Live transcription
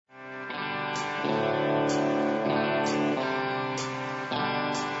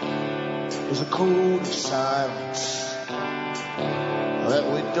There's a code of silence that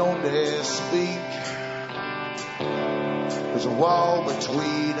we don't dare speak. There's a wall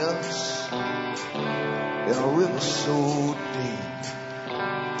between us and a river so deep.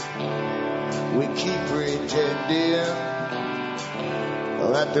 We keep pretending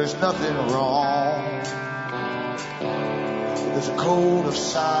that there's nothing wrong. There's a code of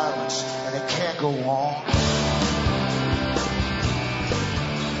silence and it can't go on.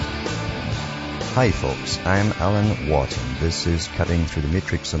 Hi folks, I'm Alan Watt and this is Cutting Through the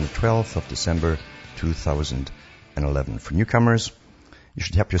Matrix on the 12th of December 2011. For newcomers, you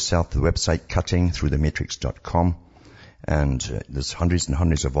should help yourself to the website cuttingthroughthematrix.com, and there's hundreds and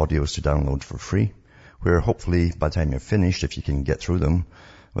hundreds of audios to download for free, where hopefully by the time you're finished, if you can get through them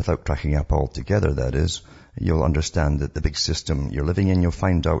without cracking up altogether, that is, you'll understand that the big system you're living in, you'll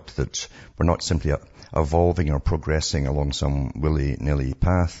find out that we're not simply evolving or progressing along some willy-nilly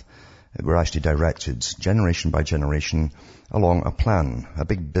path. We're actually directed generation by generation along a plan, a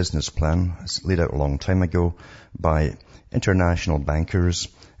big business plan. It's laid out a long time ago by international bankers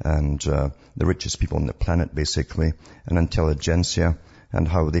and the richest people on the planet, basically, and intelligentsia, and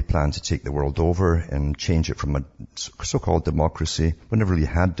how they plan to take the world over and change it from a so-called democracy. We never really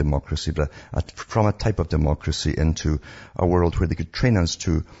had democracy, but from a type of democracy into a world where they could train us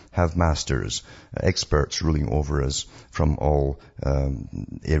to have masters, experts ruling over us from all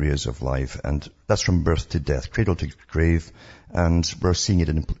areas of life. And that's from birth to death, cradle to grave. And we're seeing it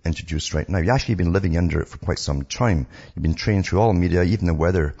introduced right now. You've actually been living under it for quite some time. You've been trained through all media. Even the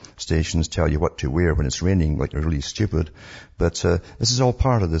weather stations tell you what to wear when it's raining, like you're really stupid. But this is all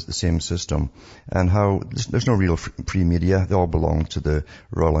part of the same system. And how there's no real free media. They all belong to the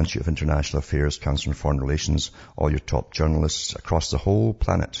Royal Institute of International Affairs, Council on Foreign Relations, all your top journalists across the whole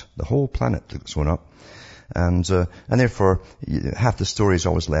planet that's going up. And therefore, half the story is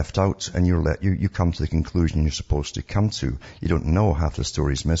always left out, and you come to the conclusion you're supposed to come to. You don't know half the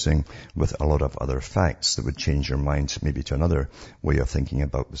story is missing, with a lot of other facts that would change your mind maybe to another way of thinking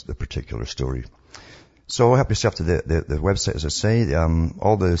about the particular story. So help yourself to the website, as I say.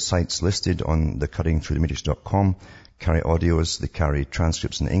 All the sites listed on the cuttingthroughthematrix.com carry audios, they carry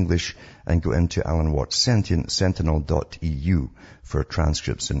transcripts in English, and go into Alan Watt Sentinel.eu for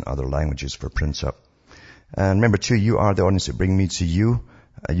transcripts in other languages for print up. And remember too, you are the audience that bring me to you.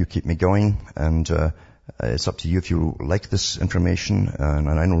 You keep me going, and it's up to you if you like this information. And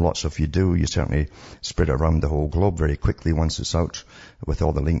I know lots of you do. You certainly spread it around the whole globe very quickly once it's out with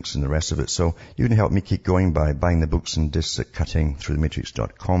all the links and the rest of it. So you can help me keep going by buying the books and discs at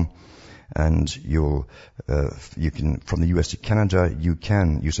cuttingthroughthematrix.com. And you can, from the US to Canada, you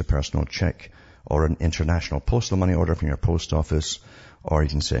can use a personal check or an international postal money order from your post office, or you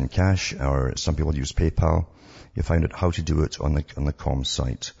can send cash, or some people use PayPal. You find out how to do it on the COM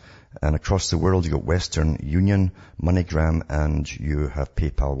site. And across the world, you got Western Union, MoneyGram, and you have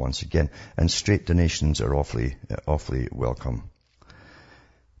PayPal once again. And straight donations are awfully welcome.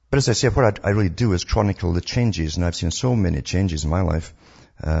 But as I say, what I really do is chronicle the changes, and I've seen so many changes in my life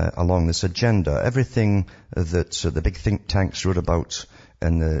along this agenda. Everything that the big think tanks wrote about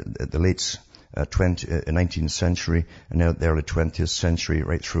in the late 19th century and now the early 20th century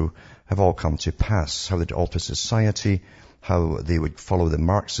right through have all come to pass. How they'd alter society, how they would follow the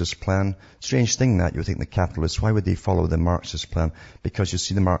Marxist plan. Strange thing that you would think the capitalists, why would they follow the Marxist plan? Because you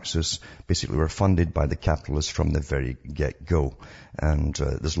see the Marxists basically were funded by the capitalists from the very get-go. And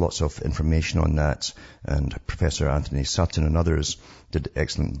there's lots of information on that. And Professor Anthony Sutton and others did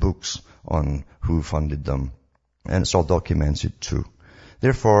excellent books on who funded them. And it's all documented too.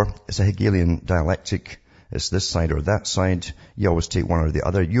 Therefore, it's a Hegelian dialectic. It's this side or that side. You always take one or the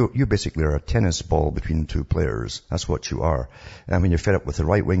other. You basically are a tennis ball between two players. That's what you are. And when you're fed up with the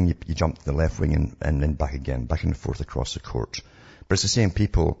right wing, you jump to the left wing and then back again, back and forth across the court. But it's the same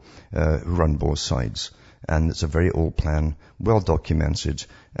people who run both sides. And it's a very old plan, well documented.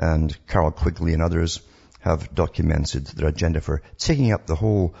 And Carol Quigley and others have documented their agenda for taking up the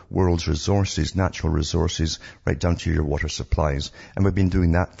whole world's resources, natural resources, right down to your water supplies. And we've been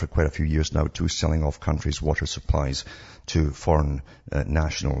doing that for quite a few years now too, selling off countries' water supplies to foreign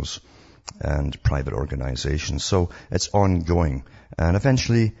nationals and private organizations. So it's ongoing. And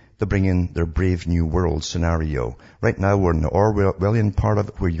eventually they'll bring in their Brave New World scenario. Right now we're in the Orwellian part of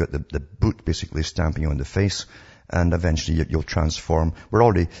it, where you got the boot basically stamping you on the face. And eventually you'll transform. We're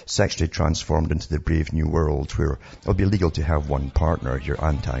already sexually transformed into the Brave New World, where it'll be legal to have one partner. You're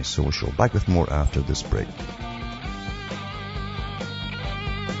antisocial. Back with more after this break.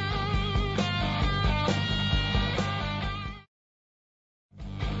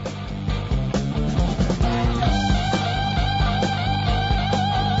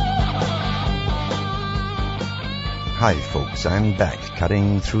 Hi folks, I'm back,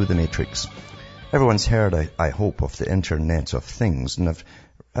 cutting through the matrix. Everyone's heard, I hope, of the Internet of Things, and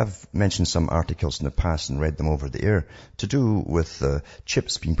I've mentioned some articles in the past and read them over the air to do with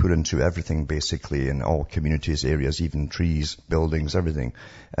chips being put into everything basically in all communities, areas, even trees, buildings, everything.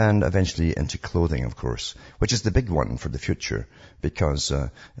 And eventually into clothing, of course, which is the big one for the future because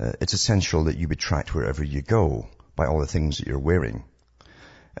it's essential that you be tracked wherever you go by all the things that you're wearing.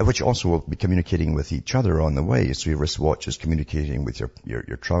 Which also will be communicating with each other on the way. So your wristwatch is communicating with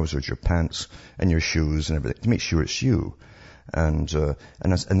your trousers, your pants, and your shoes and everything to make sure it's you. And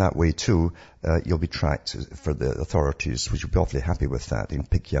in that way too, you'll be tracked for the authorities, which will be awfully happy with that. They can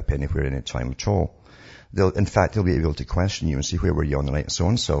pick you up anywhere, anytime at all. They'll be able to question you and see where were you on the night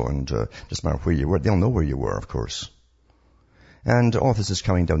so-and-so, and just matter where you were. They'll know where you were, of course. And all this is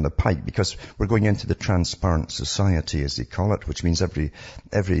coming down the pipe because we're going into the transparent society, as they call it, which means every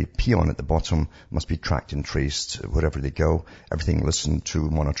peon at the bottom must be tracked and traced wherever they go. Everything listened to,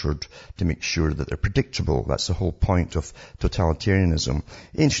 monitored to make sure that they're predictable. That's the whole point of totalitarianism.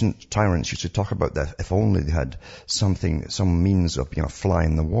 Ancient tyrants used to talk about that. If only they had some means of being a fly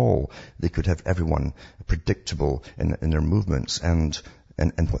in the wall, they could have everyone predictable in their movements and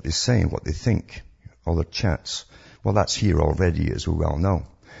what they say, what they think, all their chats. Well, that's here already, as we well know.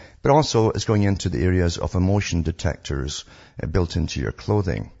 But also, it's going into the areas of emotion detectors built into your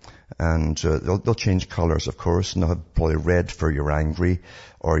clothing. And they'll change colors, of course, and they'll have probably red for you're angry,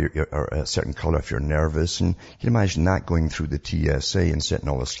 or a certain color if you're nervous. And you can imagine that going through the TSA and setting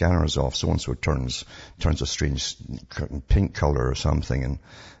all the scanners off. So-and-so turns a strange pink color or something,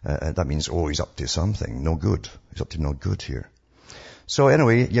 and that means, he's up to something. No good. He's up to no good here. So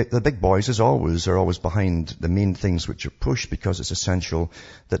anyway, the big boys are always behind the main things which are pushed because it's essential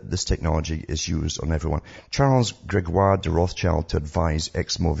that this technology is used on everyone. Charles Gregoire de Rothschild to advise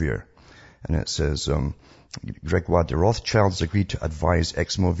Exmovir. And it says, Gregoire de Rothschild has agreed to advise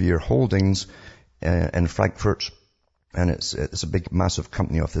Exmovir Holdings in Frankfurt. And it's a big, massive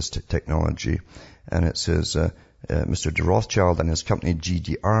company of this technology. And it says, Mr. de Rothschild and his company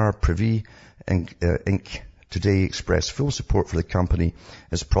GDR Privy Inc. today expressed full support for the company,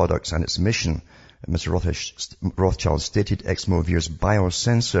 its products and its mission. Mr. Rothschild stated Exmovir's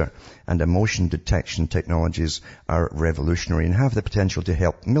biosensor and emotion detection technologies are revolutionary and have the potential to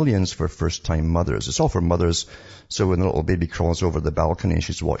help millions for first-time mothers. It's all for mothers, so when a little baby crawls over the balcony and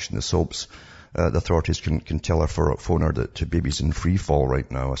she's watching the soaps, the authorities can tell her phone her that baby's in free fall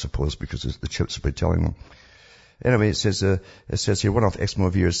right now, I suppose, because the chips will be telling them. Anyway, it says here, one of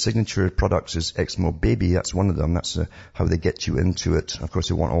Exmovir's signature products is Exmo Baby. That's one of them. That's how they get you into it. Of course,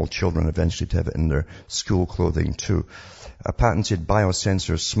 they want all children eventually to have it in their school clothing too. A patented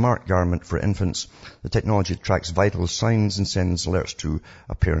biosensor smart garment for infants. The technology tracks vital signs and sends alerts to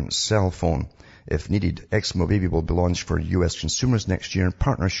a parent's cell phone. If needed, Exmo Baby will be launched for U.S. consumers next year in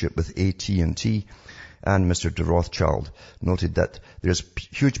partnership with AT&T. And Mr. de Rothschild noted that there's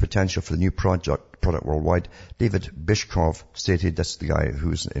huge potential for the new product worldwide. David Bishkov stated, that's the guy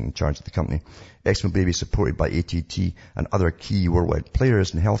who's in charge of the company, Exmo Baby, supported by AT&T and other key worldwide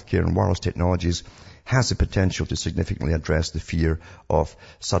players in healthcare and wireless technologies, has the potential to significantly address the fear of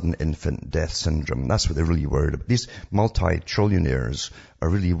sudden infant death syndrome. That's what they're really worried about. These multi-trillionaires are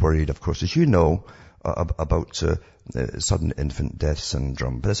really worried, of course, as you know, about sudden infant death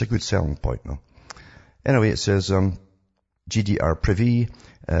syndrome. But that's a good selling point, no? Anyway, it says GDR Privy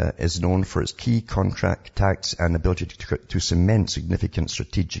is known for its key contacts and ability to cement significant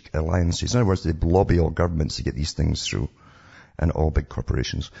strategic alliances. In other words, they lobby all governments to get these things through, and all big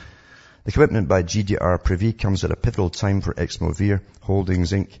corporations. The commitment by GDR Privy comes at a pivotal time for Exmovir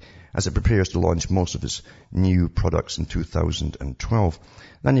Holdings Inc. as it prepares to launch most of its new products in 2012.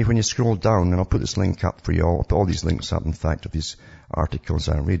 Then when you scroll down, and I'll put this link up for you all, I'll put all these links up, in fact, of these articles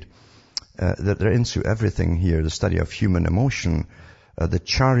I read. That they're into everything here, the study of human emotion, the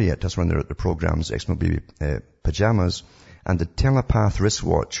Chariot, that's one of the programs, Exmo Baby pajamas, and the Telepath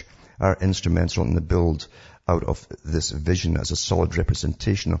wristwatch are instrumental in the build out of this vision as a solid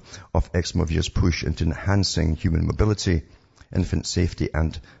representation of Exmovir's push into enhancing human mobility, infant safety,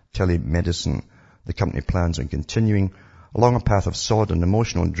 and telemedicine. The company plans on continuing along a path of solid and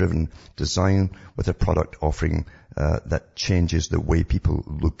emotional-driven design with a product offering that changes the way people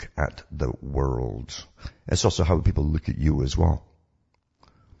look at the world. It's also how people look at you as well.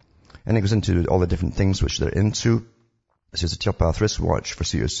 And it goes into all the different things which they're into. This is a Telepath wristwatch for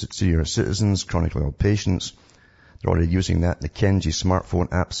senior citizens, chronically ill patients. They're already using that. The Kenji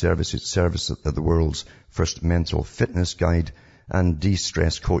smartphone app service the world's first mental fitness guide and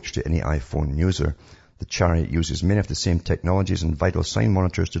de-stress coach to any iPhone user. The Chariot uses many of the same technologies and vital sign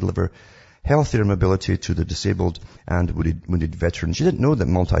monitors to deliver healthier mobility to the disabled and wounded veterans. You didn't know that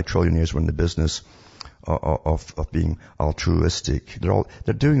multi-trillionaires were in the business of being altruistic.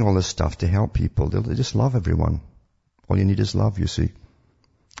 They're doing all this stuff to help people. They just love everyone. All you need is love, you see.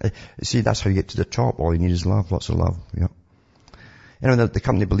 See, that's how you get to the top. All you need is love, lots of love. Yeah. The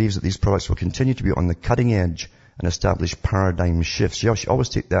company believes that these products will continue to be on the cutting edge and establish paradigm shifts. You always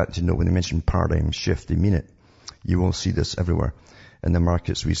take that to know when they mention paradigm shift, they mean it. You will see this everywhere in the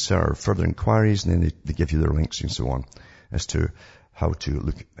markets we serve. Further inquiries, and then they give you their links and so on as to how to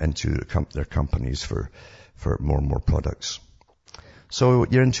look into their companies for more and more products. So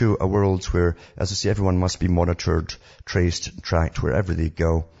you're into a world where, as I say, everyone must be monitored, traced, tracked wherever they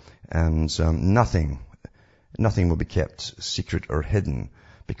go, and nothing will be kept secret or hidden,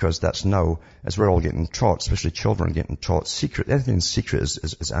 because that's now, as we're all getting taught, especially children getting taught, secret. Anything secret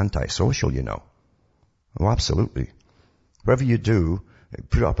is antisocial, you know. Oh, absolutely. Whatever you do,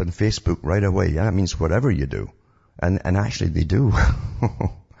 put it up on Facebook right away. Yeah, that means whatever you do. And actually they do.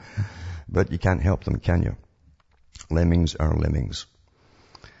 But you can't help them, can you? Lemmings are lemmings.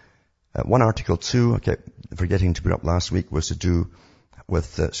 One article too, I kept forgetting to put up last week, was to do with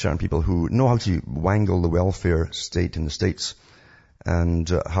certain people who know how to wangle the welfare state in the States, and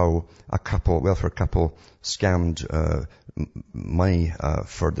how a welfare couple scammed money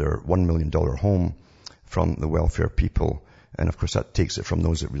for their $1 million home from the welfare people. And of course that takes it from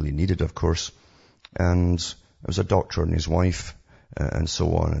those that really need it, of course. And it was a doctor and his wife, and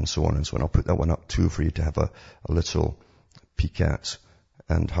so on and so on and so on. I'll put that one up too for you to have a little peek at,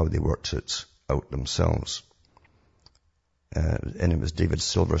 and how they worked it out themselves. And it was David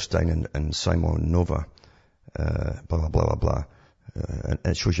Silverstein and Simon Nova, blah, blah, blah, blah. And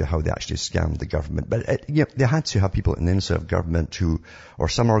it shows you how they actually scammed the government. But they had to have people in the inside of government or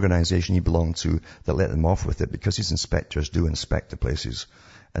some organization you belong to, that let them off with it, because these inspectors do inspect the places.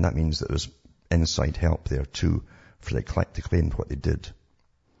 And that means that there's inside help there too, for they to claim what they did.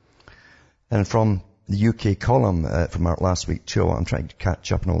 And from the UK column from our last week too, I'm trying to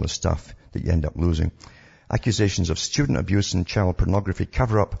catch up on all this stuff that you end up losing. Accusations of student abuse and child pornography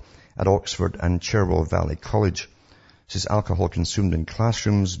cover-up at Oxford and Cherwell Valley College. This is alcohol consumed in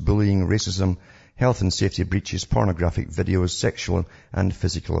classrooms, bullying, racism, health and safety breaches, pornographic videos, sexual and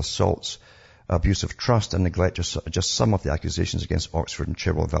physical assaults, abuse of trust and neglect are just some of the accusations against Oxford and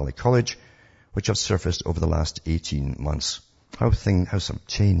Cherwell Valley College, which have surfaced over the last 18 months. How some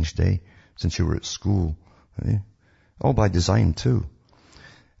changed, since you were at school. All by design too.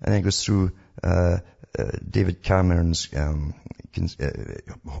 And it goes through David Cameron's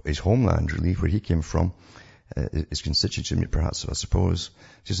his homeland, really, where he came from, his constituency, perhaps, I suppose.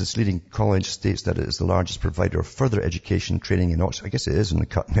 Says this leading college states that it is the largest provider of further education training in Oxford. I guess it is in the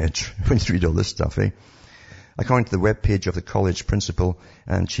cutting edge when you read all this stuff, According to the webpage of the college principal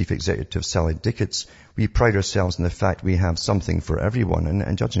and chief executive, Sally Dickett's, we pride ourselves in the fact we have something for everyone,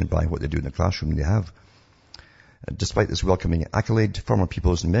 and judging by what they do in the classroom, they have. Despite this welcoming accolade, former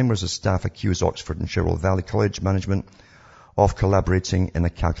pupils and members of staff accuse Oxford and Cherwell Valley College management of collaborating in a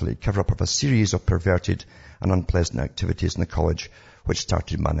calculated cover-up of a series of perverted and unpleasant activities in the college, which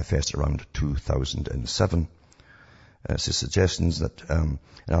started to manifest around 2007. Suggestions that and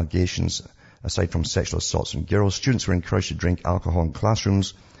allegations, aside from sexual assaults on girls, students were encouraged to drink alcohol in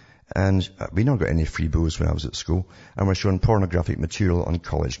classrooms, and we never got any free booze when I was at school, and were shown pornographic material on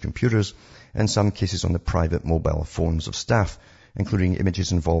college computers, in some cases on the private mobile phones of staff, including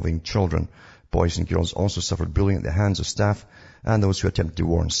images involving children. Boys and girls also suffered bullying at the hands of staff, and those who attempted to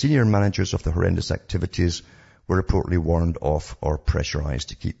warn senior managers of the horrendous activities were reportedly warned off or pressurized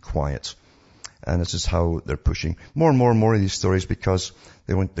to keep quiet. And this is how they're pushing more and more and more of these stories, because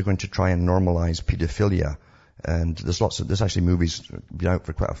they're going to try and normalize pedophilia. And there's actually movies been out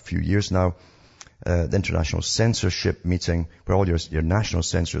for quite a few years now. The International Censorship Meeting, where all your national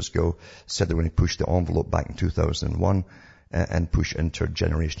censors go, said they were going to push the envelope back in 2001 and push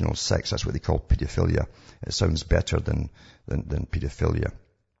intergenerational sex. That's what they call pedophilia. It sounds better than pedophilia.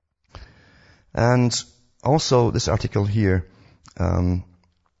 And also this article here,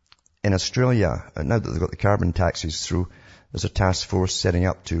 in Australia, now that they've got the carbon taxes through, there's a task force setting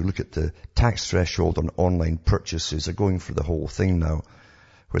up to look at the tax threshold on online purchases. They're going for the whole thing now.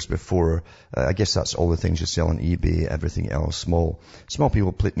 Whereas before, I guess that's all the things you sell on eBay, everything else, small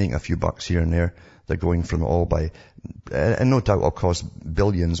people making a few bucks here and there. They're going from all by, and no doubt will cost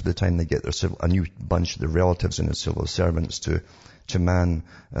billions by the time they get a new bunch of their relatives and their civil servants to man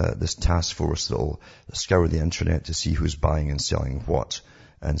this task force that'll scour the internet to see who's buying and selling what,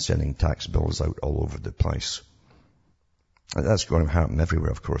 and sending tax bills out all over the place. That's going to happen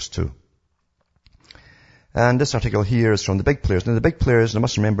everywhere, of course, too. And this article here is from the big players. Now the big players, and I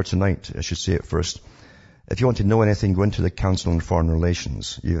must remember tonight, I should say it first, if you want to know anything, go into the Council on Foreign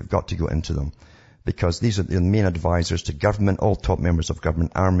Relations. You've got to go into them. Because these are the main advisors to government. All top members of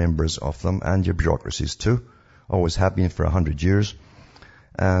government are members of them, and your bureaucracies too. Always have been for 100 years.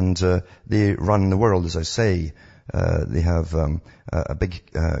 And they run the world, as I say. They have a big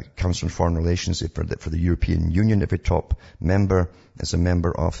Council on Foreign Relations for the European Union. Every top member is a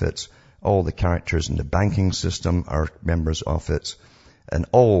member of it. All the characters in the banking system are members of it. And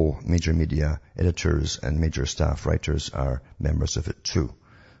all major media editors and major staff writers are members of it too.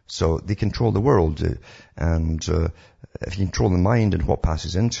 So they control the world. And if you control the mind and what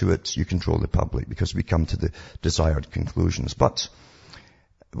passes into it, you control the public, because we come to the desired conclusions. But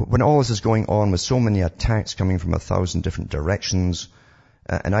when all this is going on with so many attacks coming from 1,000 different directions,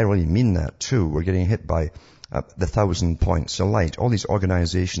 and I really mean that too, we're getting hit by the 1,000 points of light. All these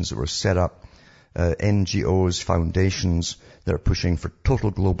organizations that were set up, NGOs, foundations that are pushing for total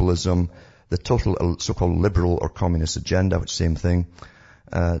globalism, the total so-called liberal or communist agenda, which same thing,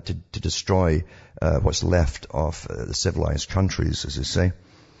 to destroy what's left of the civilized countries, as they say.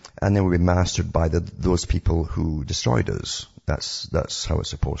 And then we'll be mastered by those people who destroyed us. That's how it's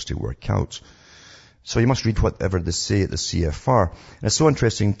supposed to work out. So you must read whatever they say at the CFR. And it's so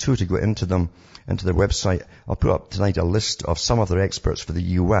interesting too to go into them, into their website. I'll put up tonight a list of some of their experts for the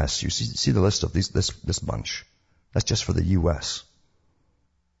US. You see the list of this bunch. That's just for the US.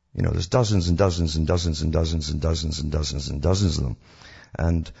 You know, there's dozens and dozens and dozens and dozens and dozens and dozens and dozens of them.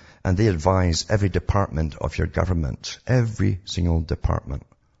 And they advise every department of your government. Every single department.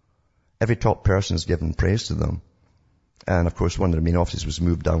 Every top person is given praise to them. And of course, one of their main offices was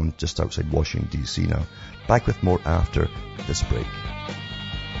moved down just outside Washington, D.C. now. Back with more after this break.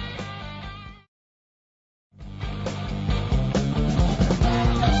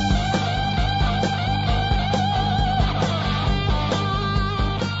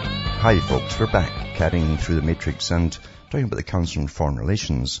 Hi folks, we're back, cutting through the matrix and talking about the Council on Foreign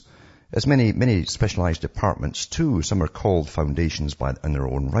Relations. There's many specialized departments too. Some are called foundations in their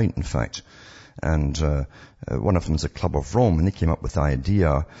own right, in fact. And one of them is the Club of Rome, and they came up with the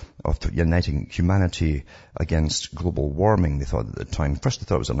idea of uniting humanity against global warming, they thought at the time. First they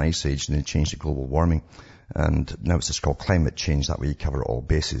thought it was an ice age, and they changed to global warming. And now it's just called climate change. That way you cover all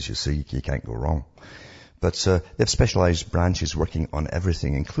bases, you see. You can't go wrong. But they have specialized branches working on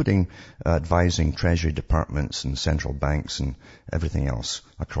everything, including advising treasury departments and central banks and everything else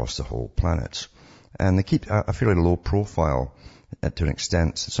across the whole planet. And they keep a fairly low profile to an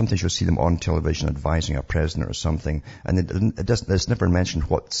extent. Sometimes you'll see them on television advising a president or something, and it's never mentioned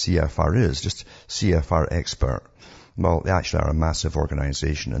what CFR is, just CFR expert. Well, they actually are a massive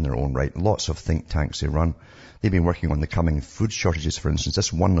organization in their own right. Lots of think tanks they run. They've been working on the coming food shortages, for instance.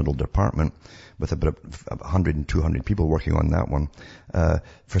 This one little department with about 100 and 200 people working on that one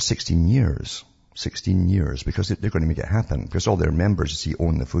for 16 years. 16 years, because they're going to make it happen, because all their members, you see,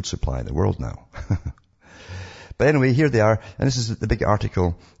 own the food supply of the world now. But anyway, here they are, and this is the big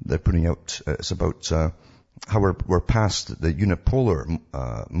article they're putting out. It's about how we're past the unipolar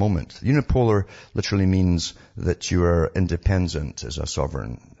moment. Unipolar literally means that you are independent as a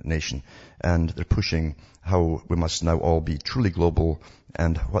sovereign nation, and they're pushing how we must now all be truly global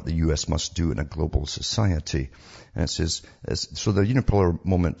and what the US must do in a global society. And it says, so the unipolar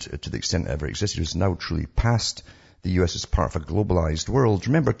moment, to the extent it ever existed, is now truly past. The US is part of a globalized world.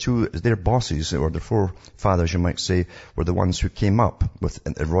 Remember too, their bosses, or their forefathers, you might say, were the ones who came up with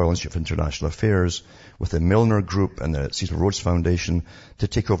the Royal Institute of International Affairs, with the Milner Group and the Cecil Rhodes Foundation to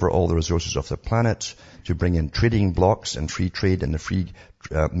take over all the resources of the planet, to bring in trading blocks and free trade and the free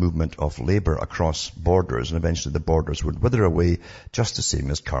movement of labor across borders. And eventually the borders would wither away, just the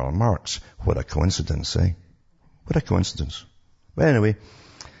same as Karl Marx. What a coincidence, eh? What a coincidence. Well, anyway,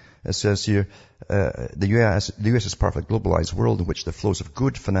 it says here, the US is part of a globalized world in which the flows of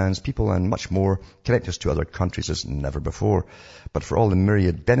good, finance, people, and much more connect us to other countries as never before. But for all the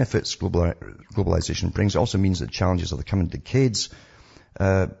myriad benefits globalization brings, it also means that challenges of the coming decades,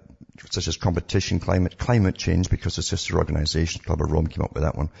 such as competition, climate change, because the sister organization, Club of Rome, came up with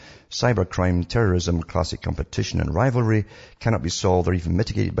that one. Cybercrime, terrorism, classic competition and rivalry cannot be solved or even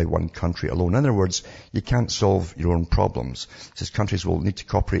mitigated by one country alone. In other words, you can't solve your own problems. Since countries will need to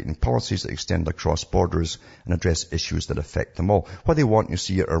cooperate in policies that extend across borders and address issues that affect them all. What they want, you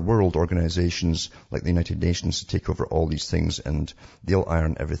see, are world organizations like the United Nations to take over all these things, and they'll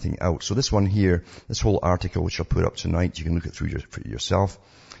iron everything out. So this one here, this whole article, which I'll put up tonight, you can look it through for yourself,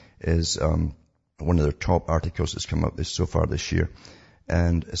 is one of their top articles that's come out so far this year.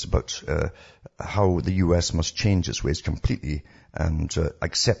 And it's about how the US must change its ways completely and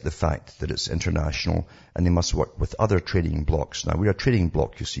accept the fact that it's international, and they must work with other trading blocs. Now, we're a trading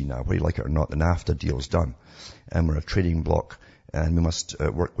bloc, you see now, whether you like it or not. The NAFTA deal's done. And we're a trading bloc, and we must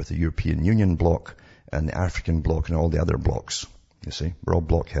work with the European Union bloc and the African bloc and all the other blocs. You see, we're all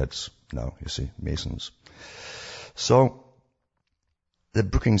blockheads now, you see, Masons. So, the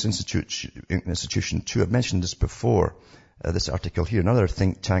Brookings Institution too, I've mentioned this before, this article here, another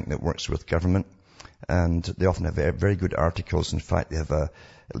think tank that works with government, and they often have very good articles. In fact, they have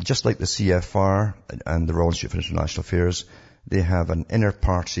just like the CFR and the Royal Institute for International Affairs, they have an inner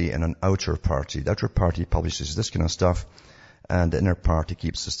party and an outer party. The outer party publishes this kind of stuff, and the inner party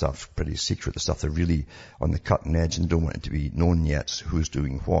keeps the stuff pretty secret, the stuff they're really on the cutting edge and don't want it to be known yet who's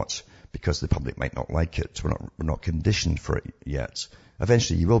doing what, because the public might not like it. We're not conditioned for it yet.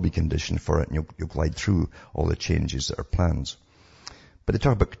 Eventually you will be conditioned for it, and you'll glide through all the changes that are planned. But they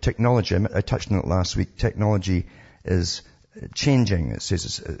talk about technology. I touched on it last week. Technology is changing, it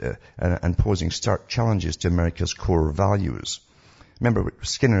says, and posing stark challenges to America's core values. Remember,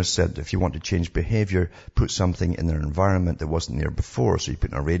 Skinner said if you want to change behavior, put something in their environment that wasn't there before. So you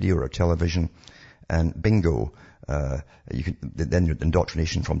put in a radio or a television, and bingo, then your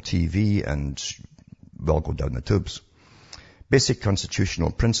indoctrination from TV, and we'll go down the tubes. Basic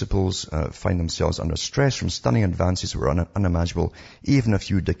constitutional principles find themselves under stress from stunning advances that were unimaginable even a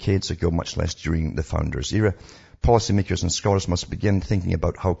few decades ago, much less during the Founders' era. Policymakers and scholars must begin thinking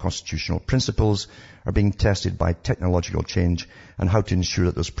about how constitutional principles are being tested by technological change and how to ensure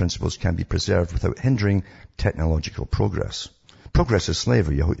that those principles can be preserved without hindering technological progress. Progress is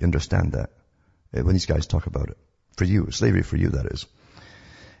slavery, you understand that, when these guys talk about it. For you, slavery for you, that is.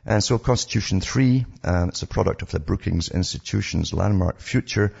 And so Constitution 3, it's a product of the Brookings Institution's landmark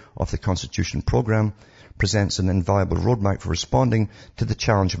Future of the Constitution program, presents an invaluable roadmap for responding to the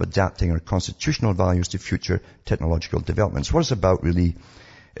challenge of adapting our constitutional values to future technological developments. What it's about really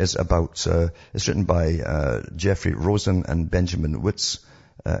is about, it's written by Jeffrey Rosen and Benjamin Witz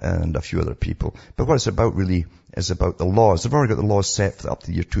and a few other people. But what it's about really is about the laws. They've already got the laws set for up to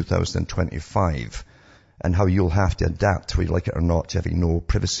the year 2025. And how you'll have to adapt, whether you like it or not, to having no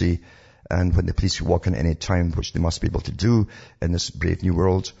privacy. And when the police walk in at any time, which they must be able to do in this brave new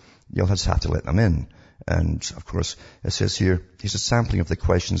world, you'll just have to let them in. And, of course, it says here, here's a sampling of the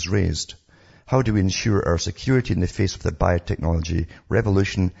questions raised. How do we ensure our security in the face of the biotechnology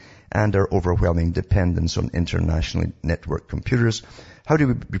revolution and our overwhelming dependence on internationally networked computers? How do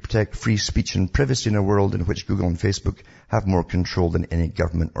we protect free speech and privacy in a world in which Google and Facebook have more control than any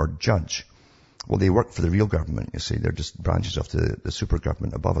government or judge? Well, they work for the real government, you see. They're just branches of the super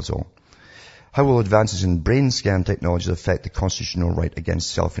government above us all. How will advances in brain scan technologies affect the constitutional right against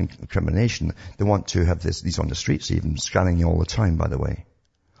self-incrimination? They want to have these on the streets, even scanning you all the time, by the way.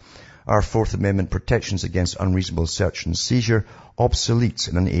 Are Fourth Amendment protections against unreasonable search and seizure obsolete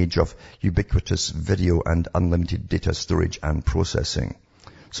in an age of ubiquitous video and unlimited data storage and processing?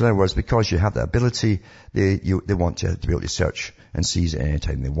 So in other words, because you have that ability, they want to be able to search and seize at any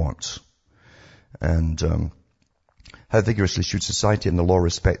time they want. And how vigorously should society and the law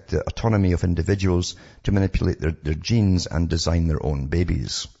respect the autonomy of individuals to manipulate their genes and design their own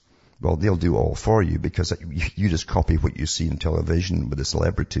babies? Well, they'll do all for you because you just copy what you see in television with the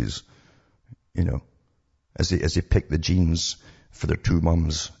celebrities, you know, as they pick the genes for their two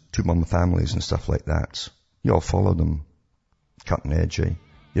mum families and stuff like that. You all follow them. Cutting edge, eh?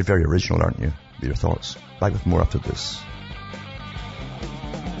 You're very original, aren't you? With your thoughts. Back with more after this.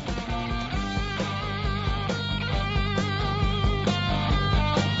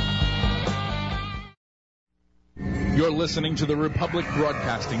 You're listening to the Republic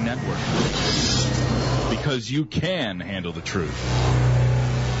Broadcasting Network because you can handle the truth.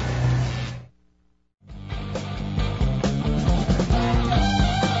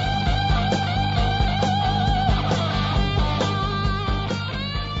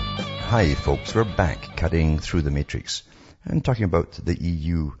 Hi folks, we're back cutting through the matrix and talking about the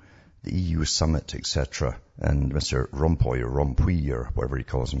EU summit, etc. And Mr. Rompuy or whatever he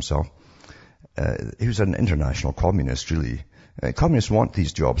calls himself. He was an international communist, really. Communists want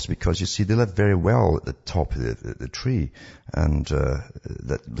these jobs because, you see, they live very well at the top of the tree. And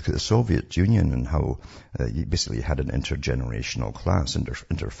look at the Soviet Union and how you basically had an intergenerational class,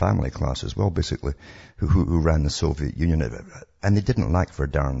 interfamily class as well, basically, who ran the Soviet Union. And they didn't lack for a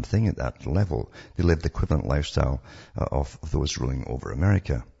darn thing at that level. They lived the equivalent lifestyle of those ruling over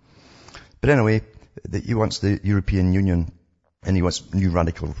America. But anyway, he wants the European Union, and he wants new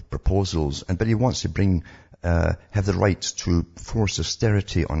radical proposals, but he wants to have the right to force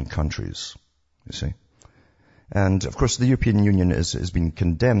austerity on countries, you see. And of course the European Union has been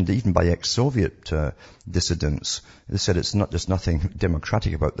condemned even by ex-Soviet dissidents. They said there's nothing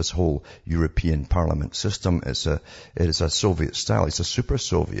democratic about this whole European Parliament system. It is a Soviet style. It's a super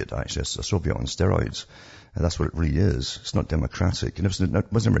Soviet, actually. It's a Soviet on steroids. And that's what it really is. It's not democratic. And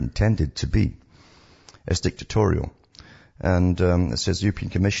it was never intended to be. It's dictatorial. And it says the European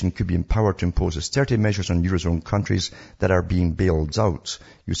Commission could be empowered to impose austerity measures on Eurozone countries that are being bailed out,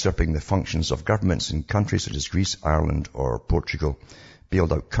 usurping the functions of governments in countries such as Greece, Ireland or Portugal.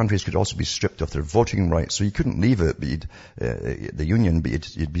 Bailed out countries could also be stripped of their voting rights. So you couldn't leave it, but the Union,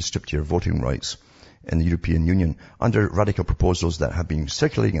 but you'd be stripped of your voting rights in the European Union under radical proposals that have been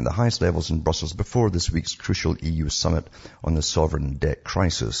circulating at the highest levels in Brussels before this week's crucial EU summit on the sovereign debt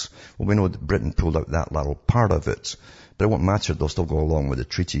crisis. Well, we know that Britain pulled out that little part of it. But it won't matter, they'll still go along with the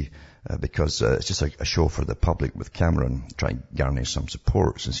treaty because it's just a show for the public with Cameron trying to garnish some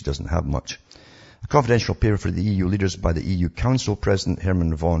support since he doesn't have much. A confidential paper for the EU leaders by the EU Council President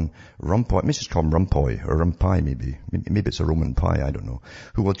Herman Van Rompuy, maybe just call him Rompuy or Rumpai maybe. Maybe it's a Roman pie, I don't know.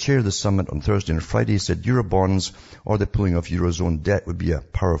 Who will chair the summit on Thursday and Friday, said Eurobonds or the pooling of Eurozone debt would be a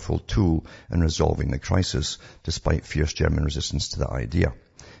powerful tool in resolving the crisis, despite fierce German resistance to the idea.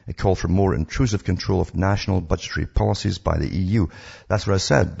 A call for more intrusive control of national budgetary policies by the EU. That's what I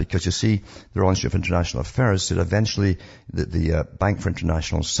said, because you see, the Royal Institute of International Affairs said eventually that the Bank for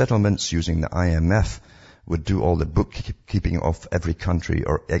International Settlements using the IMF would do all the bookkeeping of every country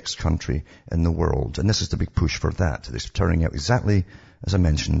or ex-country in the world. And this is the big push for that. It's turning out exactly as I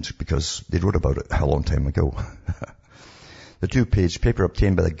mentioned, because they wrote about it a long time ago. The two-page paper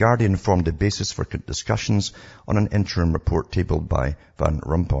obtained by The Guardian formed the basis for discussions on an interim report tabled by Van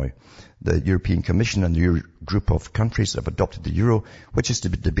Rompuy. The European Commission and the Euro group of countries have adopted the euro, which is to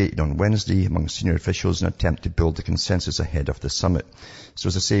be debated on Wednesday among senior officials in an attempt to build a consensus ahead of the summit. So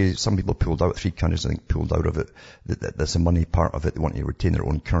as I say, some people pulled out, 3 countries I think pulled out of it. That's the money part of it. They want to retain their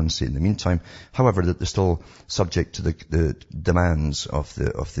own currency in the meantime. However, they're still subject to the demands of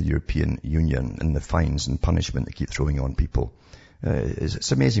the European Union and the fines and punishment they keep throwing on people.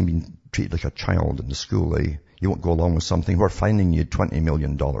 It's amazing being treated like a child in the school. You won't go along with something. We're fining you $20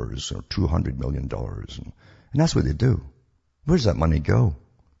 million or $200 million. And that's what they do. Where does that money go?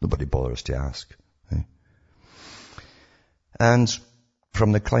 Nobody bothers to ask. Eh? And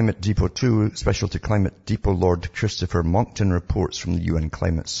from the Climate Depot 2, Specialty Climate Depot, Lord Christopher Monckton reports from the UN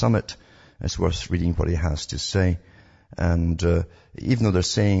Climate Summit. It's worth reading what he has to say. And even though they're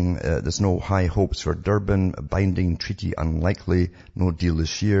saying there's no high hopes for Durban, a binding treaty unlikely, no deal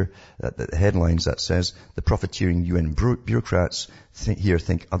this year, the headlines that says the profiteering UN bureaucrats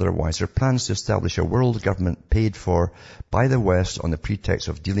think otherwise. Their plans to establish a world government paid for by the West on the pretext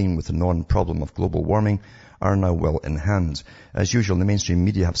of dealing with the non-problem of global warming are now well in hand. As usual, the mainstream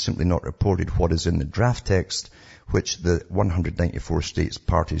media have simply not reported what is in the draft text, which the 194 states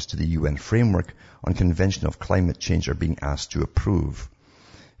parties to the UN framework on Convention of Climate Change are being asked to approve.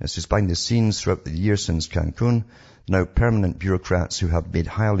 This is behind the scenes throughout the year since Cancun. Now permanent bureaucrats who have made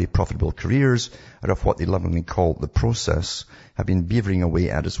highly profitable careers out of what they lovingly call the process have been beavering away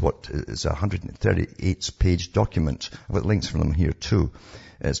at what is a 138-page document. I've got links from them here too.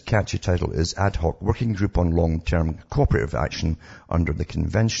 Its catchy title is Ad Hoc Working Group on Long-Term Cooperative Action under the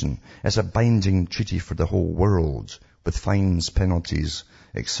Convention. It's a binding treaty for the whole world with fines, penalties,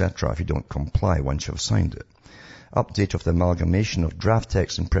 etc. if you don't comply once you've signed it. Update of the amalgamation of draft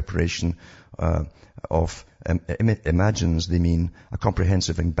text in preparation imagines they mean a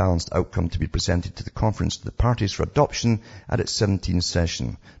comprehensive and balanced outcome to be presented to the conference to the parties for adoption at its 17th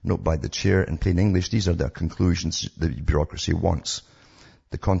session. Note by the chair in plain English, these are the conclusions the bureaucracy wants.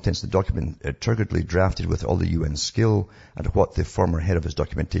 The contents of the document turgidly drafted with all the UN skill and what the former head of his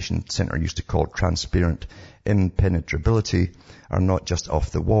documentation center used to call transparent impenetrability are not just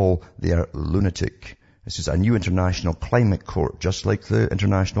off the wall, they are lunatic. This is a new international climate court, just like the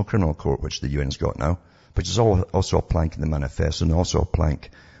International Criminal Court, which the UN's got now, which is also a plank in the manifesto and also a plank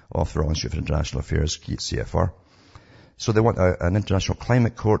of the Royal Institute of International Affairs, CFR. So they want an international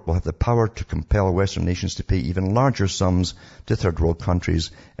climate court will have the power to compel Western nations to pay even larger sums to third world countries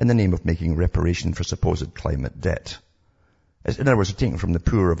in the name of making reparation for supposed climate debt. In other words, they're taking from the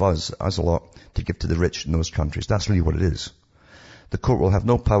poor of us a lot, to give to the rich in those countries. That's really what it is. The court will have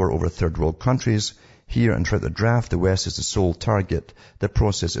no power over third world countries. Here and throughout the draft, the West is the sole target. The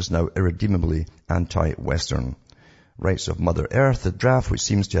process is now irredeemably anti-Western. Rights of Mother Earth, the draft, which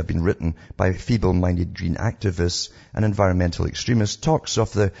seems to have been written by feeble-minded green activists and environmental extremists, talks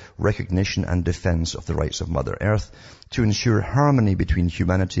of the recognition and defense of the rights of Mother Earth to ensure harmony between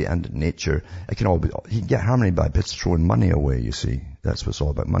humanity and nature. You can get harmony by just throwing money away, you see. That's what's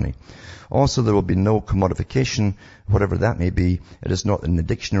all about, money. Also, there will be no commodification, whatever that may be. It is not in the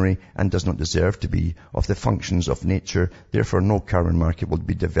dictionary and does not deserve to be, of the functions of nature. Therefore, no carbon market will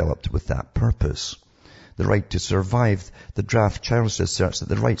be developed with that purpose. The right to survive. The draft childishly asserts that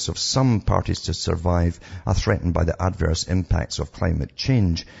the rights of some parties to survive are threatened by the adverse impacts of climate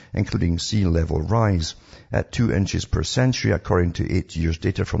change, including sea level rise. At 2 inches per century, according to 8 years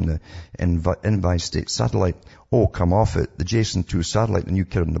data from the Envi State satellite. Oh, come off it. The Jason 2 satellite, the new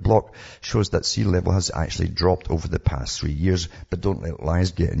kid on the block, shows that sea level has actually dropped over the past 3 years. But don't let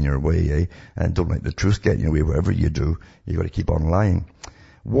lies get in your way, eh? And don't let the truth get in your way. Whatever you do, you've got to keep on lying.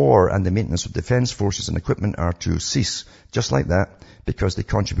 War and the maintenance of defense forces and equipment are to cease, just like that, because they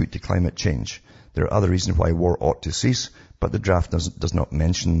contribute to climate change. There are other reasons why war ought to cease, but the draft does not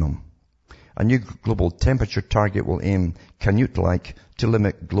mention them. A new global temperature target will aim, Canute-like, to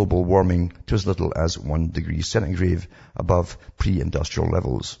limit global warming to as little as 1 degree centigrade above pre-industrial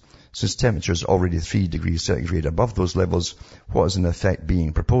levels. Since temperature is already 3 degrees centigrade above those levels, what is in effect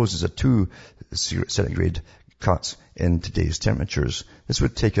being proposed is a 2 centigrade cut in today's temperatures. This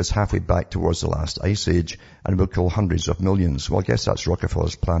would take us halfway back towards the last ice age and will kill hundreds of millions. Well, I guess that's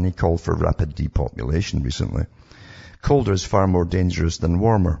Rockefeller's plan. He called for rapid depopulation recently. Colder is far more dangerous than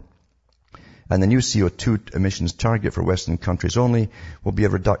warmer. And the new CO2 emissions target for Western countries only will be a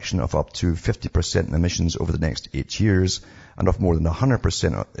reduction of up to 50% in emissions over the next 8 years and of more than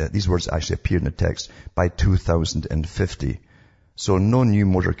 100%, these words actually appear in the text, by 2050. So no new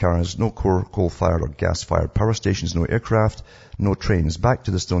motor cars, no coal-fired or gas-fired power stations, no aircraft, no trains. Back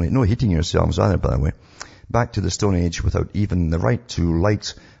to the Stone Age. No heating yourselves either, by the way. Back to the Stone Age without even the right to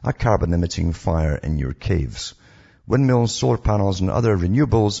light a carbon-emitting fire in your caves. Windmills, solar panels, and other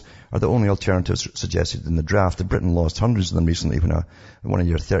renewables are the only alternatives suggested in the draft. Britain lost hundreds of them recently when one of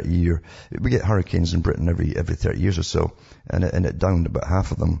your 30-year... We get hurricanes in Britain every 30 years or so, and it downed about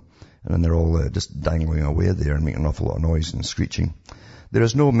half of them. And then they're all just dangling away there and making an awful lot of noise and screeching. There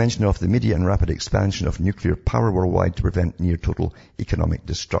is no mention of the immediate and rapid expansion of nuclear power worldwide to prevent near total economic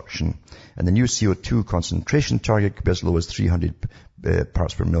destruction. And the new CO2 concentration target could be as low as 300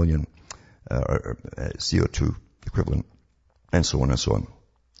 parts per million CO2 equivalent, and so on and so on.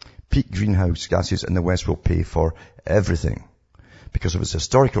 Peak greenhouse gases in the West will pay for everything because of its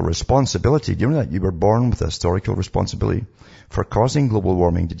historical responsibility. Do you know that you were born with a historical responsibility for causing global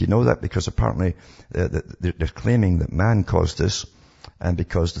warming? Did you know that? Because apparently they're claiming that man caused this, and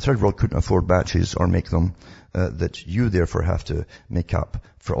because the third world couldn't afford batteries or make them, that you therefore have to make up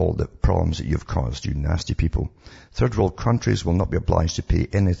for all the problems that you've caused, you nasty people. Third world countries will not be obliged to pay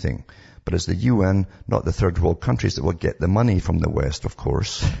anything. But it's the UN, not the third world countries, that will get the money from the West, of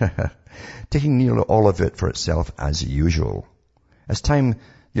course, taking nearly all of it for itself as usual. As time, the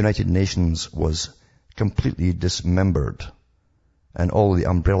United Nations was completely dismembered, and all the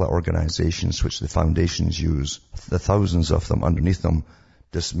umbrella organizations which the foundations use, the thousands of them underneath them,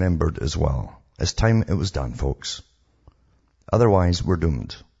 dismembered as well. As time, it was done, folks. Otherwise, we're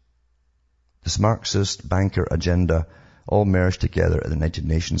doomed. This Marxist banker agenda all merged together at the United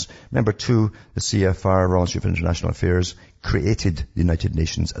Nations. Remember, too, the CFR, Royal Institute for International Affairs, created the United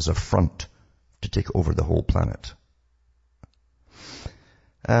Nations as a front to take over the whole planet.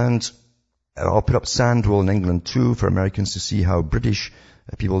 And I'll put up Sandwell in England, too, for Americans to see how British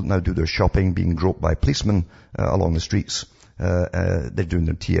people now do their shopping, being groped by policemen along the streets. They're doing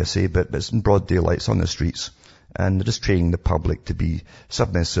their TSA, but it's in broad daylight, it's on the streets. And they're just training the public to be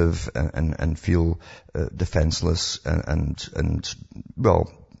submissive and feel defenseless and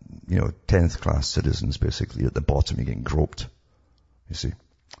well, 10th class citizens basically. At the bottom, you're getting groped, you see.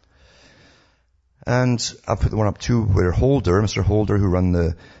 And I'll put the one up too where Mr. Holder, who run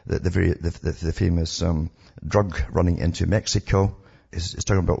the famous drug running into Mexico, is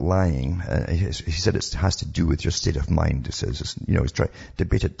talking about lying. He said it has to do with your state of mind. He says, he's trying to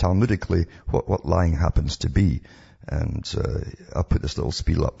debate it Talmudically what lying happens to be. And I'll put this little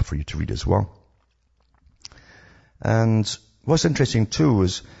spiel up for you to read as well. And what's interesting too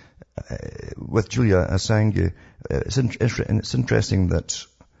is with Julia Assange, it's interesting that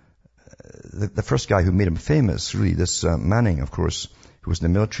the first guy who made him famous, really, this Manning, of course, who was in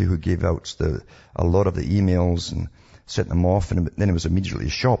the military, who gave out a lot of the emails and sent them off, and then he was immediately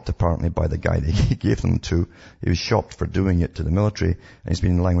shopped, apparently, by the guy that he gave them to. He was shopped for doing it to the military, and he's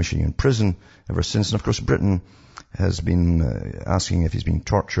been languishing in prison ever since. And of course, Britain has been asking if he's being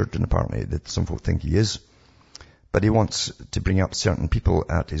tortured, and apparently that some folk think he is. but he wants to bring up certain people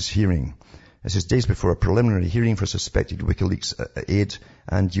at his hearing. It says, days before a preliminary hearing for suspected WikiLeaks aide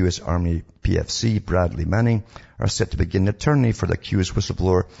and U.S. Army PFC Bradley Manning are set to begin. The attorney for the accused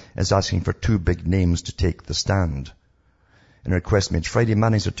whistleblower is asking for 2 big names to take the stand. In a request made Friday,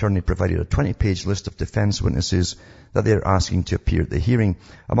 Manning's attorney provided a 20-page list of defense witnesses that they are asking to appear at the hearing,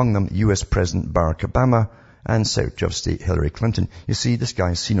 among them U.S. President Barack Obama and Secretary of State Hillary Clinton. You see, this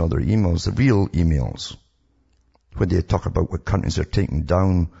guy's seen all their emails, the real emails, when they talk about what countries are taking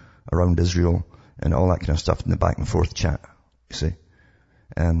down around Israel and all that kind of stuff in the back and forth chat, you see.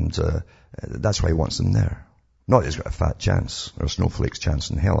 And that's why he wants them there. Not that he's got a fat chance or a snowflake's chance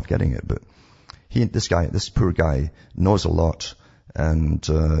in hell of getting it, but this poor guy knows a lot, and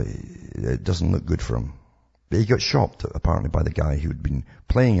it doesn't look good for him. But he got shopped, apparently, by the guy who had been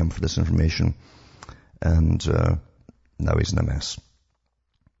playing him for this information, and now he's in a mess.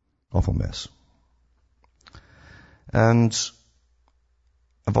 Awful mess. And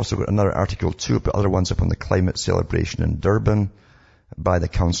I've also got another article too, but other ones up on the climate celebration in Durban by the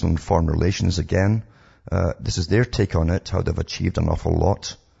Council on Foreign Relations again. This is their take on it, how they've achieved an awful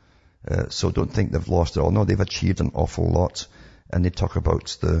lot. So don't think they've lost it all. No, they've achieved an awful lot. And they talk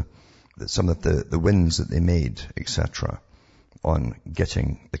about some of the wins that they made, etc., on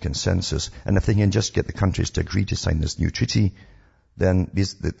getting the consensus. And if they can just get the countries to agree to sign this new treaty, then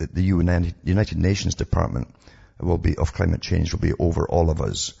the United Nations Department of Climate Change will be over all of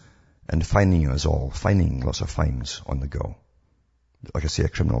us and fining us all, fining lots of fines on the go. Like I say, a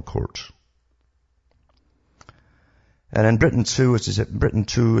criminal court. And in Britain too,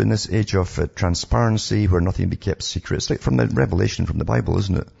 in this age of transparency where nothing be kept secret, it's like from the Revelation from the Bible,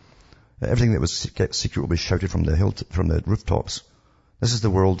 isn't it? Everything that was kept secret will be shouted from the rooftops. This is the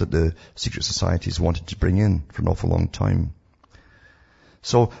world that the secret societies wanted to bring in for an awful long time.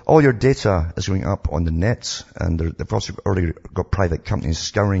 So all your data is going up on the net, and they've also already got private companies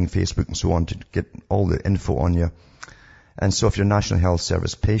scouring Facebook and so on to get all the info on you. And so if you're a National Health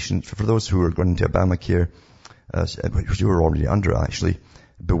Service patient, for those who are going into Obamacare, which you were already under actually,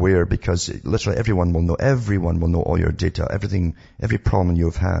 beware, because literally everyone will know all your data, everything, every problem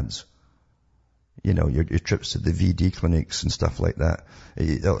you've had. You know, your trips to the VD clinics and stuff like that.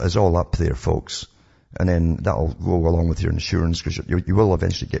 It's all up there, folks. And then that'll go along with your insurance, because you will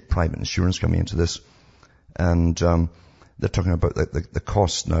eventually get private insurance coming into this. And they're talking about the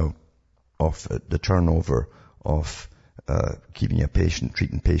cost now of the turnover of keeping a patient,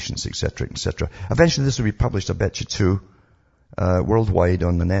 treating patients, etc., etc. Eventually this will be published, I bet you too, worldwide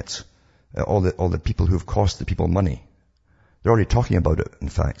on the net. All the people who have cost the people money. They're already talking about it, in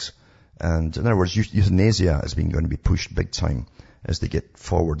fact. And in other words, euthanasia is going to be pushed big time as they get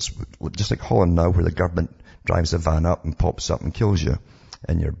forwards. Just like Holland now, where the government drives a van up and pops up and kills you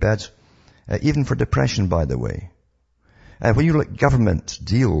in your bed. Even for depression, by the way. When you let government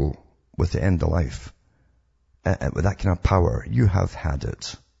deal with the end of life, with that kind of power, you have had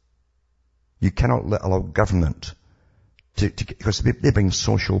it. You cannot allow government because they bring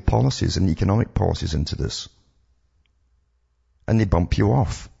social policies and economic policies into this. And they bump you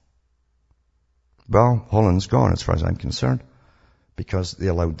off. Well, Holland's gone as far as I'm concerned, because they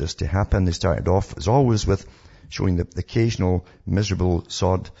allowed this to happen. They started off, as always, with showing the occasional miserable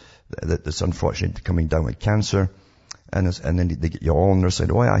sod that's unfortunately coming down with cancer. And then they get you all on their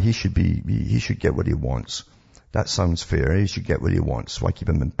side. Oh yeah, he should get what he wants. That sounds fair. He should get what he wants. Why keep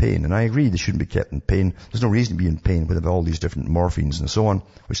him in pain? And I agree, they shouldn't be kept in pain. There's no reason to be in pain with all these different morphines and so on,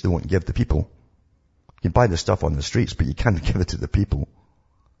 which they won't give the people. You can buy the stuff on the streets, but you can't give it to the people,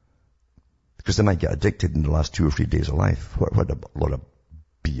 because they might get addicted in the last 2 or 3 days of life. What a lot of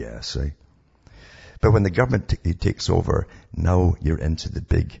BS, eh? But when the government takes over, now you're into the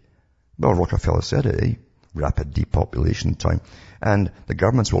big, well, Rockefeller said it, eh? Rapid depopulation time. And the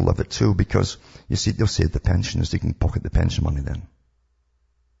governments will love it too, because, you see, they'll save the pensions. They can pocket the pension money then.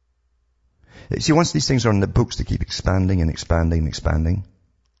 You see, once these things are in the books, they keep expanding and expanding and expanding.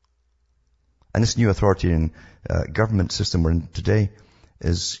 And this new authoritarian government system we're in today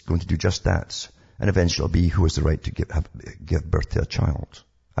is going to do just that. And eventually it'll be who has the right to give birth to a child.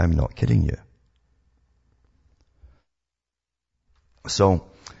 I'm not kidding you. So,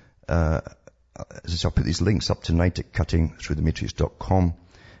 I'll put these links up tonight at cuttingthroughthematrix.com,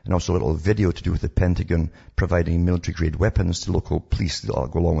 and also a little video to do with the Pentagon providing military-grade weapons to local police. That'll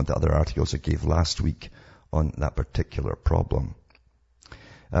go along with the other articles I gave last week on that particular problem.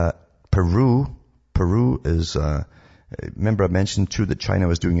 Peru is, remember I mentioned too that China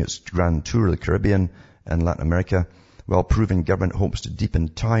was doing its grand tour of the Caribbean and Latin America. Well, Peruvian government hopes to deepen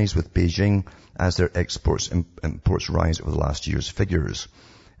ties with Beijing as their imports rise over the last year's figures.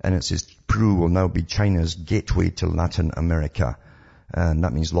 And it says Peru will now be China's gateway to Latin America. And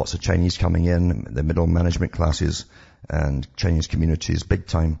that means lots of Chinese coming in, the middle management classes and Chinese communities big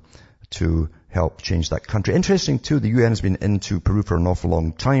time to help change that country. Interesting too, the UN has been into Peru for an awful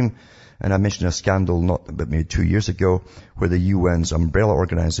long time. And I mentioned a scandal but maybe 2 years ago where the UN's umbrella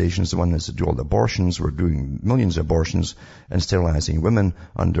organizations, the ones that do all the abortions, were doing millions of abortions and sterilizing women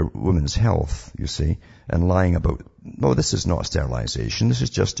under women's health, you see, and lying about, no, this is not sterilization. This is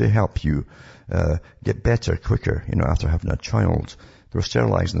just to help you get better quicker, after having a child. They were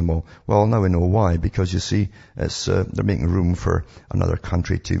sterilizing them all. Well, now we know why, because you see, they're making room for another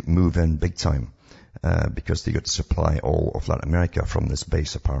country to move in big time, because they got to supply all of Latin America from this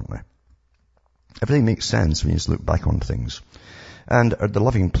base, apparently. Everything makes sense when you just look back on things. And the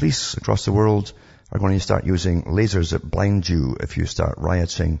loving police across the world are going to start using lasers that blind you if you start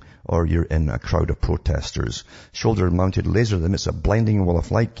rioting or you're in a crowd of protesters. Shoulder-mounted laser that emits a blinding wall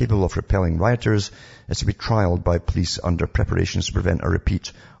of light capable of repelling rioters is to be trialled by police under preparations to prevent a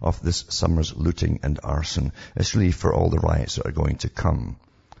repeat of this summer's looting and arson. It's really for all the riots that are going to come.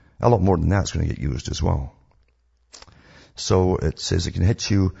 A lot more than that's going to get used as well. So it says it can hit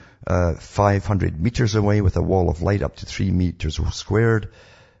you 500 meters away with a wall of light up to 3 meters squared.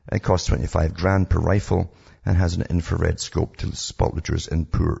 It costs $25,000 per rifle and has an infrared scope to spot looters in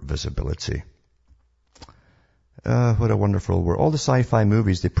poor visibility. What a wonderful world. All the sci-fi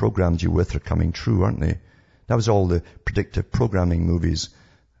movies they programmed you with are coming true, aren't they? That was all the predictive programming movies.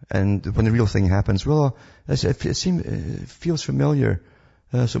 And when the real thing happens, well, it feels familiar.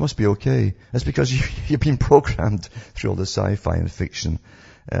 So it must be okay. It's because you've been programmed through all the sci-fi and fiction.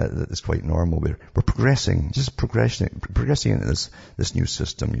 That is quite normal. We're progressing into this new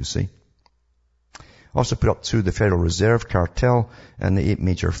system, you see. Also put up to the Federal Reserve cartel and the 8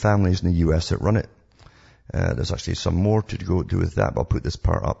 major families in the US that run it. There's actually some more to go do with that, but I'll put this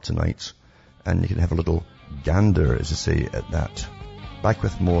part up tonight. And you can have a little gander, as I say, at that. Back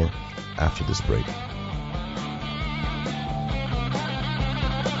with more after this break.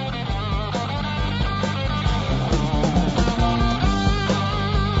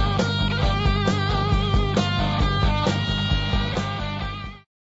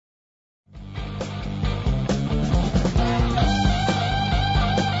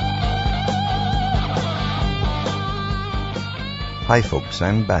 Hi folks,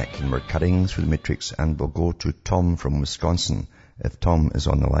 I'm back and we're cutting through the matrix and we'll go to Tom from Wisconsin, if Tom is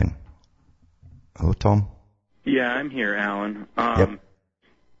on the line. Hello, Tom? Yeah, I'm here, Alan. Yep.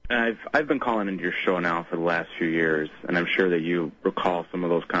 I've been calling into your show now for the last few years, and I'm sure that you recall some of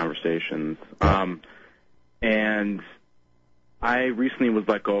those conversations. Yep. And I recently was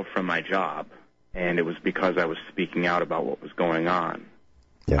let go from my job, and it was because I was speaking out about what was going on.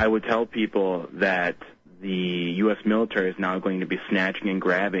 Yep. I would tell people that the U.S. military is now going to be snatching and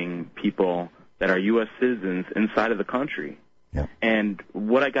grabbing people that are U.S. citizens inside of the country. Yeah. And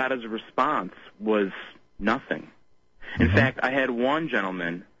what I got as a response was nothing. In fact, I had one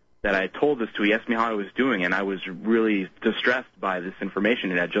gentleman that I told this to. He asked me how I was doing, and I was really distressed by this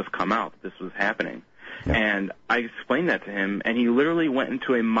information. It had just come out that this was happening. Yeah. And I explained that to him, and he literally went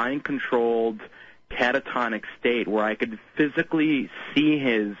into a mind-controlled catatonic state where I could physically see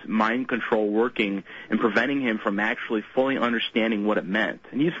his mind control working and preventing him from actually fully understanding what it meant.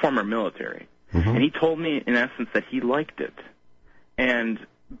 And he's former military. And he told me, in essence, that he liked it. And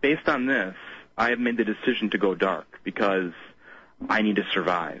based on this, I have made the decision to go dark because I need to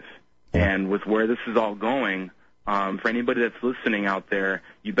survive. And with where this is all going, for anybody that's listening out there,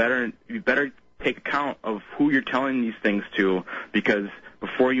 you better take account of who you're telling these things to, because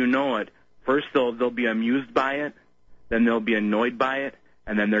before you know it, first, they'll be amused by it, then they'll be annoyed by it,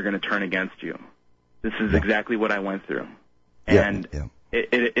 and then they're going to turn against you. This is exactly what I went through. And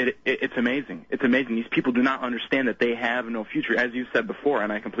it's amazing. It's amazing. These people do not understand that they have no future. As you said before,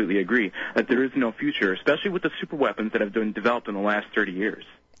 and I completely agree, that there is no future, especially with the super weapons that have been developed in the last 30 years,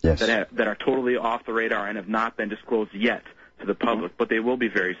 that are totally off the radar and have not been disclosed yet to the public, but they will be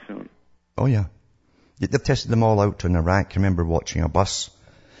very soon. Oh, yeah. They've tested them all out in Iraq. I remember watching a bus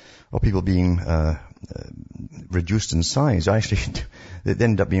of people being reduced in size. Actually, they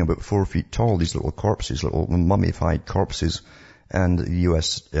ended up being about 4 feet tall, these little corpses, little mummified corpses. And the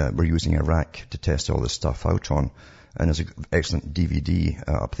U.S. Were using Iraq to test all this stuff out on. And there's an excellent DVD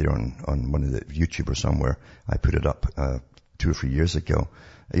up there on one of the YouTubers somewhere. I put it up 2 or 3 years ago.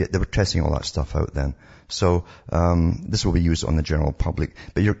 They were testing all that stuff out then. So this will be used on the general public.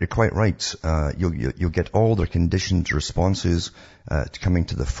 But you're quite right. You'll get all their conditioned responses coming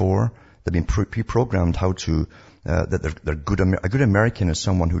to the fore. They've been pre-programmed how to that they're good. A good American is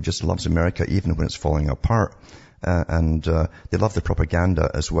someone who just loves America even when it's falling apart. and they love the propaganda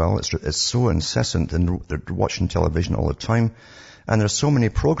as well. It's so incessant, and they're watching television all the time. And there's so many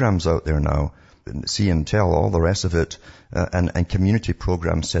programs out there now, See and Tell, all the rest of it, and community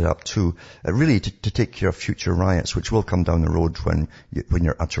programs set up too, really to take care of future riots, which will come down the road when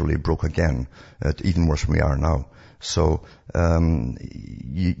you're utterly broke again, even worse than we are now. So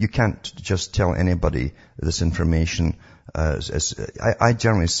you can't just tell anybody this information. I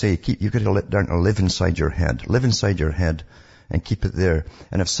generally say, you've got to learn to live inside your head. Live inside your head and keep it there.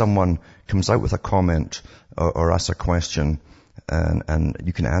 And if someone comes out with a comment or asks a question, and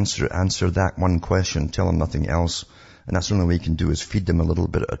you can answer that one question, tell them nothing else. And that's the only way you can do is feed them a little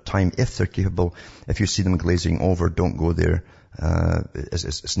bit at a time if they're capable. If you see them glazing over, don't go there.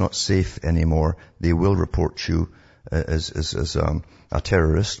 It's not safe anymore. They will report you as a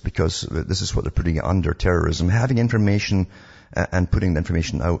terrorist, because this is what they're putting it under, terrorism. Having information and putting the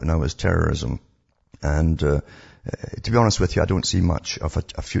information out now is terrorism. And to be honest with you, I don't see much of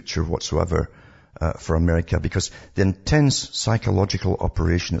a future whatsoever for America, because the intense psychological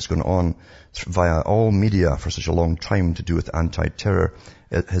operation that's going on via all media for such a long time to do with anti-terror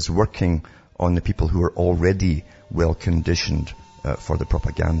is working on the people who are already well conditioned for the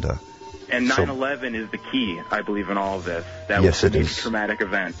propaganda. And 9/11 is the key, I believe, in all of this. That yes, was a is. traumatic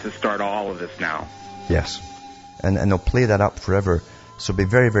event to start all of this now. Yes. And they'll play that up forever. So be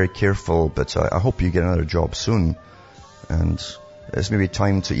very, very careful. But I hope you get another job soon. And it's maybe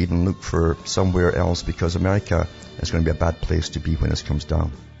time to even look for somewhere else, because America is going to be a bad place to be when this comes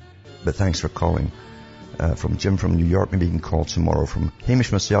down. But thanks for calling. From Jim from New York, maybe you can call tomorrow. From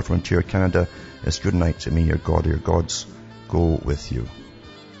Hamish myself from Ontario, Canada, it's good night to me. Your God or your gods go with you.